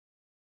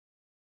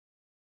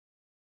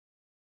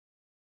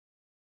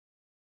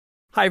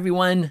Hi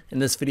everyone, in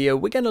this video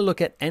we're going to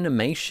look at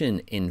animation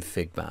in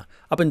Figma.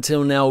 Up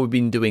until now we've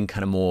been doing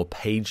kind of more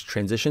page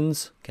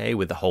transitions, okay,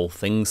 with the whole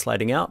thing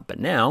sliding out, but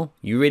now,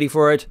 you ready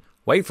for it?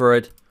 Wait for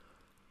it.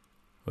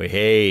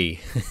 Hey,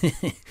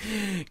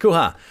 cool,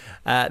 huh?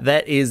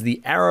 That is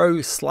the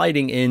arrow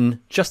sliding in,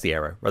 just the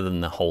arrow, rather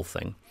than the whole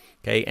thing.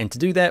 Okay, and to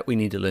do that we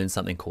need to learn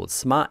something called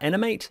Smart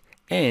Animate,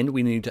 and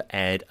we need to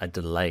add a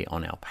delay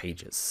on our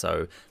pages.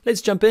 So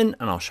let's jump in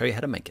and I'll show you how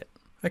to make it.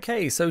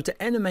 Okay, so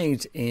to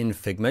animate in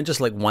Figma,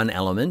 just like one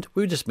element,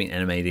 we've just been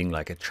animating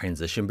like a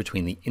transition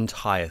between the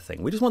entire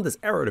thing. We just want this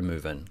arrow to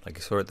move in, like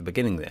you saw at the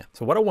beginning there.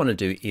 So what I want to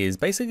do is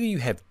basically you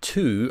have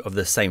two of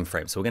the same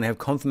frame. So we're going to have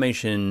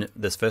confirmation,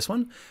 this first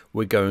one,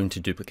 we're going to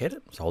duplicate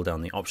it. So hold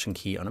down the Option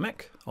key on a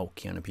Mac, Alt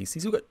key on a PC.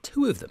 So we've got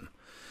two of them.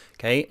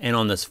 Okay, and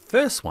on this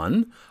first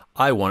one,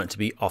 I want it to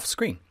be off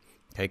screen,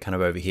 okay, kind of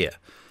over here.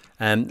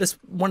 This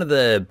one of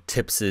the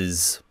tips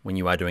is when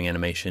you are doing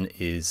animation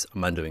is,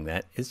 I'm undoing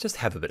that, is just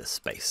have a bit of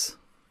space.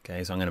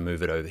 Okay, so I'm going to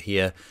move it over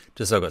here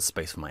just so I've got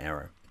space for my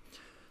arrow.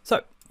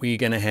 So we're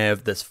going to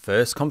have this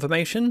first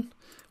confirmation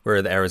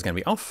where the arrow is going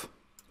to be off,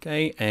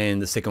 okay,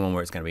 and the second one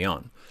where it's going to be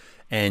on.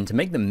 And to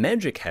make the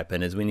magic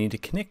happen is we need to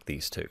connect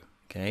these two.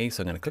 Okay,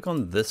 so I'm going to click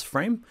on this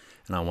frame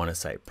and I want to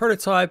say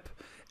prototype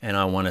and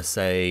I want to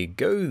say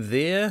go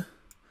there.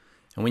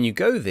 And when you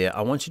go there,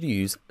 I want you to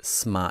use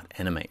Smart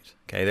Animate.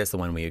 Okay, that's the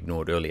one we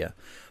ignored earlier.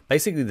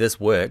 Basically, this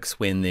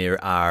works when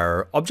there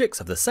are objects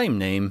of the same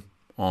name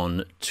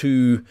on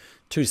two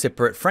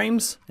separate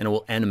frames, and it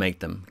will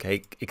animate them.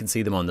 Okay, it can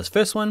see them on this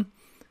first one,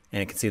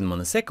 and it can see them on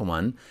the second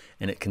one,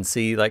 and it can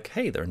see like,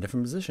 hey, they're in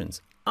different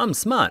positions. I'm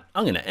smart.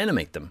 I'm going to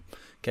animate them.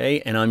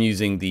 Okay, and I'm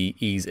using the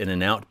ease in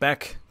and out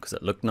back because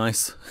it looked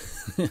nice.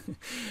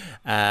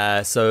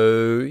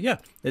 So yeah,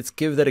 let's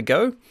give that a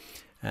go.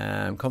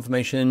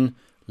 Confirmation.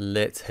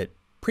 Let's hit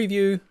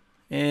preview,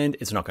 and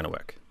it's not going to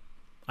work.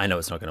 I know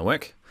it's not going to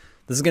work.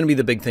 This is going to be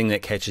the big thing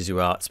that catches you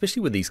out,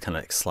 especially with these kind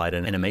of like slide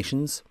in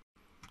animations.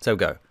 So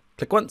go,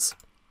 click once.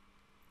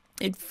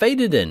 It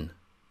faded in.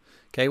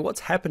 Okay,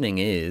 what's happening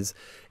is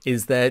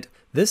that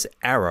this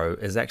arrow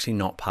is actually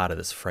not part of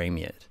this frame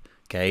yet.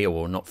 Okay,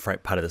 or not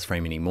part of this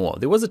frame anymore.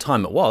 There was a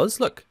time it was.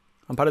 Look,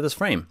 I'm part of this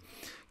frame.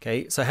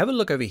 Okay, so have a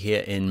look over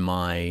here in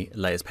my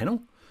layers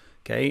panel.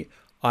 Okay,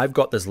 I've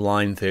got this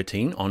line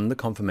 13 on the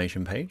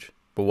confirmation page.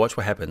 But watch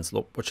what happens.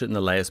 Look, watch it in the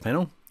layers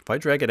panel. If I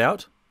drag it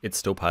out, it's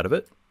still part of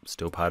it,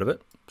 still part of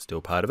it,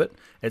 still part of it.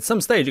 At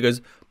some stage it goes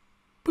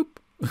boop.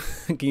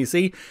 Can you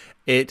see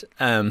it?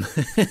 I'm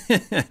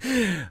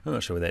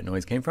not sure where that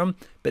noise came from,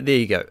 but there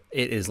you go.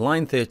 It is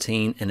line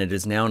 13 and it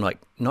is now like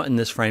not in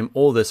this frame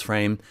or this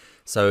frame.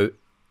 So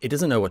it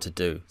doesn't know what to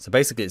do. So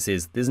basically it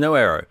says there's no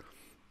arrow.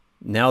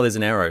 Now there's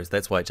an arrow, so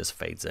that's why it just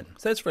fades in.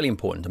 So that's really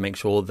important to make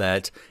sure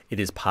that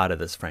it is part of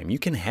this frame. You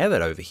can have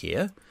it over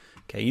here.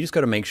 Okay, you just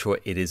got to make sure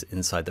it is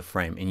inside the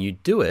frame, and you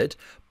do it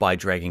by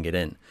dragging it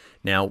in.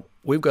 Now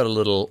we've got a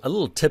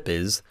little tip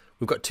is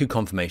we've got two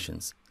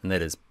confirmations, and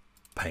that is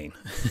pain.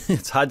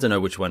 It's hard to know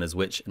which one is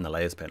which in the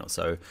layers panel.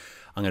 So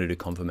I'm going to do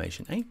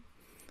confirmation A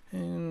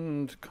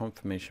and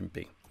confirmation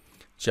B,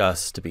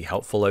 just to be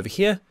helpful over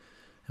here.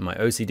 And my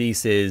OCD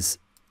says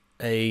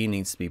A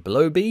needs to be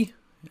below B,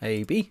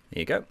 A, B. There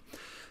you go.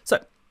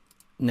 So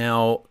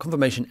now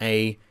confirmation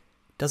A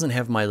doesn't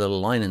have my little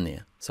line in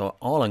there, so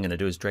all I'm going to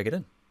do is drag it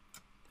in.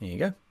 There you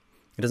go.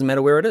 It doesn't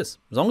matter where it is.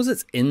 As long as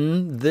it's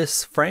in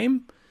this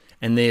frame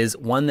and there's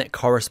one that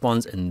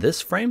corresponds in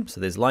this frame.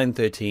 So there's line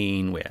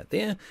 13 where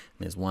there, and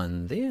there's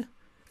one there.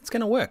 It's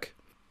going to work.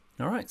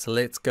 All right, so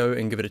let's go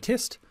and give it a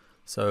test.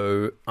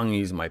 So I'm going to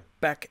use my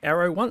back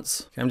arrow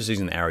once. Okay, I'm just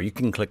using the arrow. You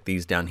can click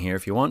these down here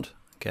if you want.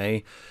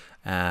 Okay,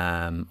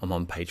 I'm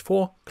on page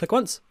 4. Click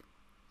once.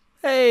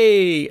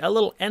 Hey, a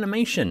little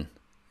animation.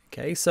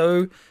 Okay,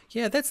 so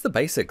yeah, that's the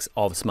basics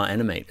of Smart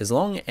Animate. As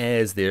long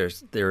as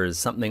there is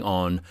something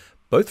on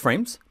both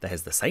frames that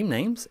has the same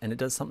names and it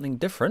does something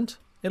different,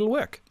 it'll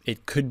work.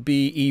 It could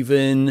be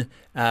even,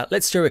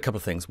 let's show you a couple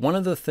of things. One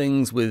of the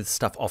things with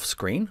stuff off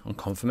screen on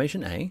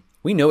confirmation A,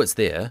 we know it's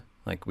there,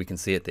 like we can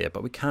see it there,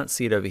 but we can't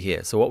see it over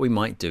here. So what we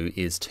might do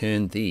is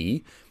turn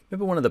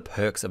remember one of the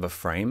perks of a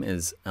frame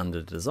is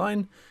under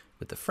design,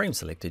 with the frame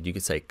selected, you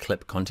could say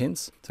clip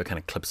contents. So it kind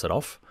of clips it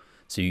off.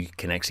 So you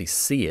can actually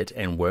see it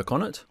and work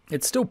on it.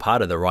 It's still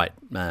part of the right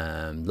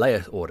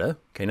layer order.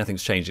 Okay,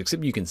 nothing's changed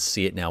except you can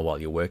see it now while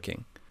you're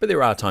working. But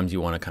there are times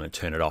you want to kind of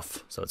turn it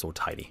off so it's all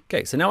tidy.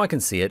 Okay, so now I can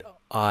see it.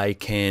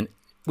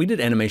 We did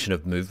animation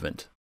of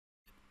movement.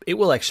 It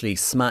will actually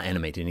smart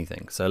animate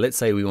anything. So let's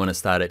say we want to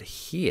start it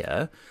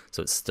here.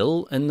 So it's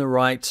still in the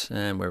right,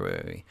 where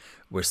were we?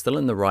 We're still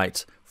in the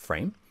right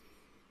frame.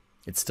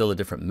 It's still a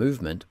different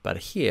movement, but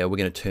here we're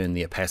going to turn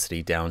the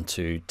opacity down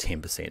to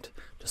 10%,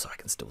 just so I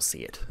can still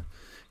see it.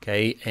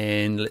 Okay,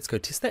 and let's go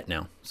test that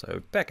now.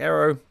 So back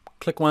arrow,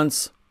 click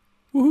once,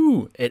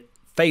 woohoo, it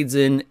fades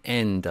in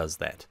and does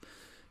that.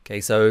 Okay,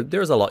 so there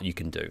is a lot you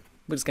can do.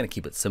 We're just going to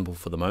keep it simple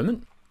for the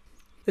moment.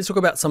 Let's talk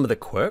about some of the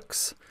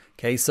quirks.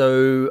 Okay,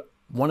 so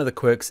One of the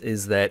quirks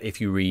is that if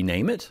you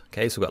rename it,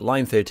 okay, so we've got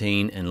line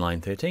 13 and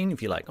line 13.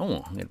 If you're like,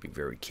 oh, I'm going to be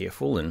very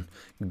careful and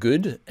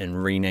good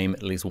and rename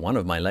at least one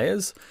of my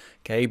layers,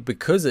 okay,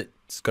 because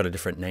it's got a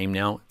different name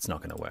now, it's not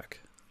going to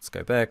work. Let's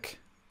go back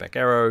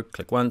arrow,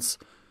 click once,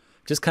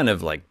 just kind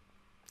of like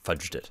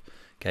fudged it.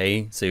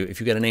 Okay, so if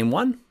you're going to name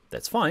one,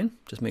 that's fine.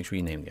 Just make sure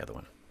you name the other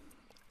one.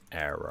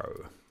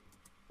 Arrow.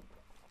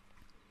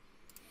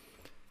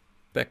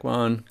 Back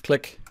one,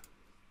 click.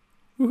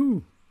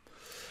 Woohoo.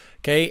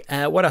 Okay,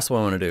 what else do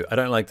I want to do? I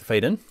don't like the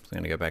fade in, so I'm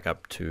going to go back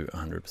up to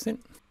 100%.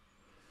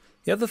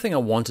 The other thing I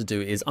want to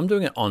do is I'm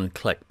doing it on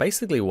click.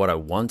 Basically what I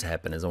want to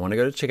happen is I want to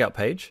go to checkout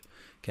page,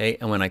 okay,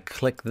 and when I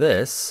click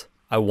this,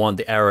 I want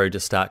the arrow to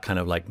start kind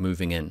of like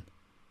moving in,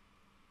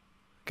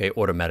 okay,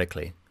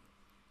 automatically.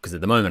 Because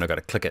at the moment I've got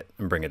to click it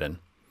and bring it in.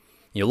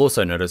 You'll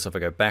also notice if I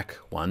go back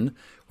one,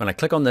 when I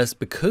click on this,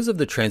 because of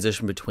the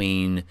transition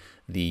between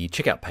the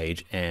checkout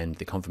page and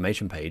the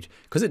confirmation page,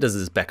 because it does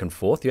this back and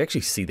forth, you actually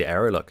see the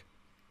arrow, look.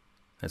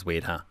 That's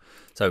weird, huh?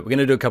 So we're going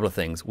to do a couple of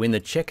things. When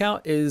the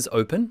checkout is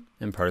open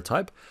in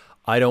prototype,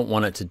 I don't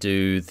want it to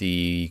do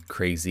the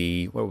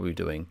crazy, what are we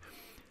doing?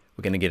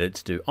 We're going to get it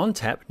to do on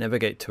tap,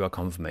 navigate to our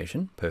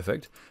confirmation,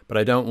 perfect. But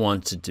I don't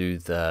want to do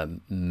the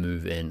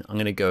move in. I'm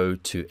going to go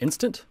to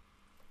instant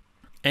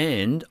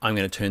and I'm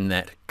going to turn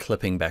that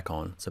clipping back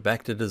on. So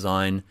back to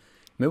design.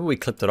 Remember we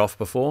clipped it off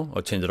before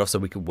or turned it off so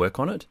we could work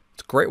on it?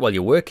 It's great while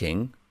you're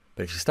working,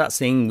 but if you start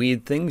seeing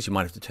weird things, you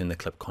might have to turn the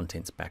clip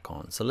contents back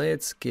on. So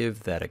let's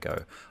give that a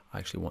go. I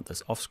actually want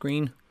this off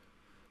screen.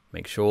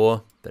 Make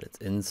sure that it's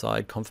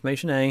inside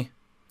confirmation A.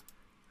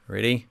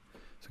 Ready?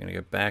 So I'm going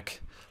to go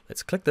back.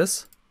 Let's click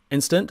this,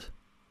 instant.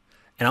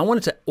 And I want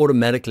it to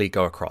automatically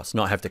go across,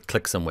 not have to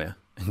click somewhere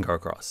and go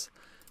across.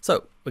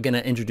 So we're going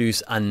to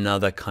introduce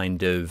another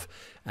kind of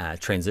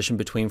transition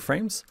between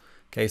frames.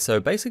 Okay, so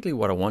basically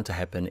what I want to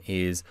happen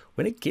is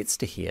when it gets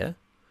to here,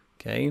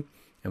 okay,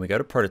 and we go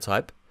to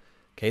prototype,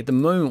 okay, the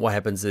moment what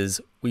happens is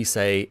we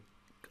say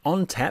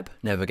on tap,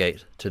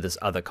 navigate to this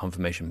other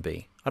confirmation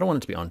B. I don't want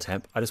it to be on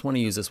tap. I just want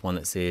to use this one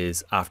that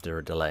says after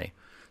a delay.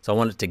 So I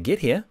want it to get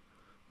here,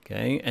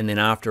 okay, and then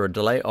after a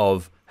delay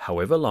of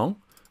however long,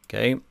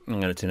 okay, I'm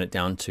going to turn it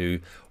down to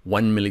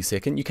 1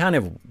 millisecond. You can't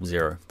have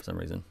 0 for some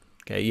reason.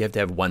 Okay, you have to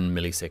have 1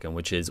 millisecond,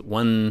 which is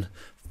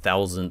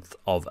 1,000th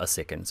of a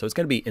second. So it's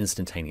going to be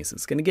instantaneous.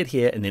 It's going to get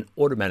here and then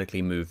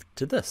automatically move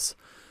to this.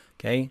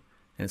 Okay,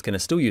 and it's going to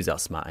still use our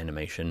smart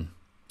animation.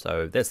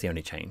 So that's the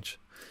only change.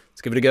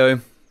 Let's give it a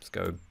go. Let's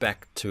go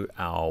back to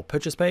our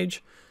purchase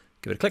page.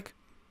 Give it a click.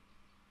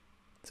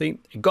 See,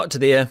 it got to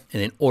there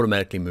and then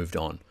automatically moved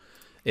on.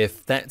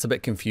 If that's a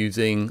bit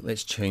confusing,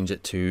 let's change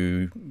it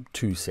to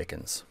 2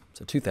 seconds.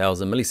 So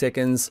 2000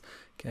 milliseconds.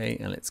 Okay,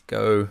 and let's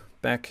go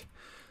back.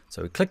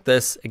 So we click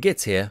this, it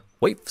gets here,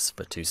 waits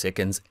for 2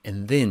 seconds,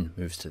 and then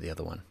moves to the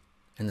other one.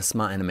 And the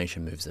smart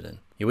animation moves it in.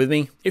 You with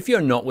me? If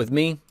you're not with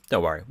me,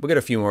 don't worry. We've got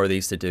a few more of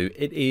these to do.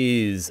 It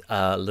is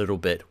a little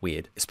bit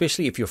weird,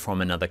 especially if you're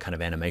from another kind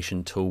of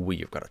animation tool where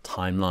you've got a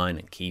timeline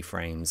and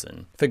keyframes,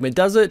 and Figma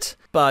does it.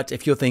 But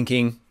if you're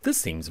thinking, this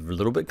seems a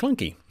little bit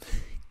clunky,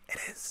 it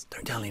is.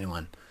 Don't tell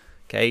anyone.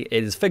 Okay,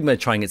 it is Figma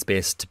trying its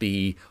best to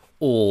be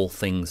all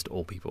things to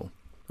all people.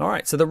 All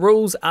right, so the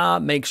rules are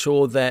make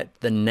sure that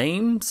the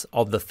names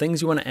of the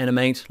things you want to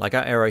animate, like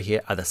our arrow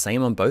here, are the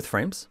same on both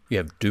frames. You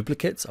have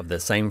duplicates of the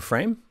same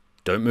frame.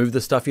 Don't move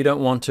the stuff you don't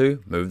want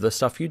to, move the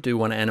stuff you do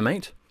want to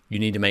animate. You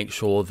need to make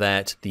sure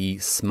that the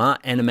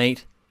smart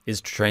animate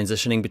is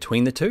transitioning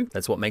between the two.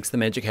 That's what makes the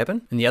magic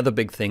happen. And the other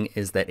big thing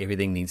is that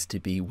everything needs to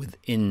be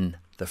within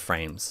the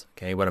frames.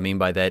 Okay, what I mean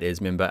by that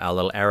is remember our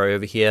little arrow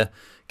over here,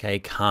 okay,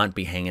 can't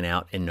be hanging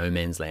out in no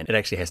man's land. It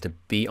actually has to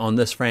be on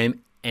this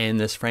frame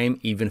and this frame,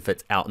 even if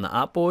it's out in the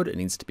artboard, it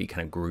needs to be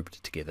kind of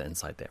grouped together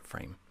inside that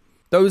frame.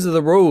 Those are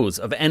the rules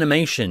of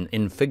animation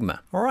in Figma.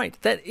 All right,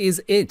 that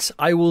is it.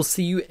 I will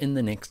see you in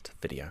the next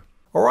video.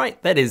 All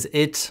right, that is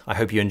it. I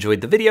hope you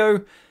enjoyed the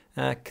video.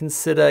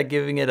 Consider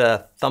giving it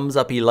a thumbs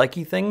up-y,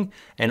 likey thing,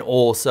 and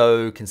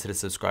also consider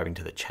subscribing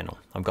to the channel.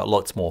 I've got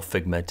lots more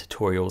Figma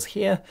tutorials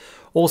here.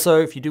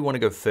 Also, if you do want to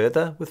go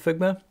further with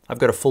Figma, I've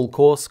got a full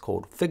course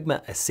called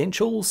Figma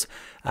Essentials.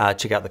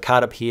 Check out the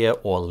card up here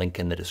or link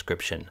in the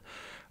description.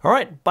 All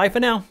right, bye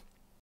for now.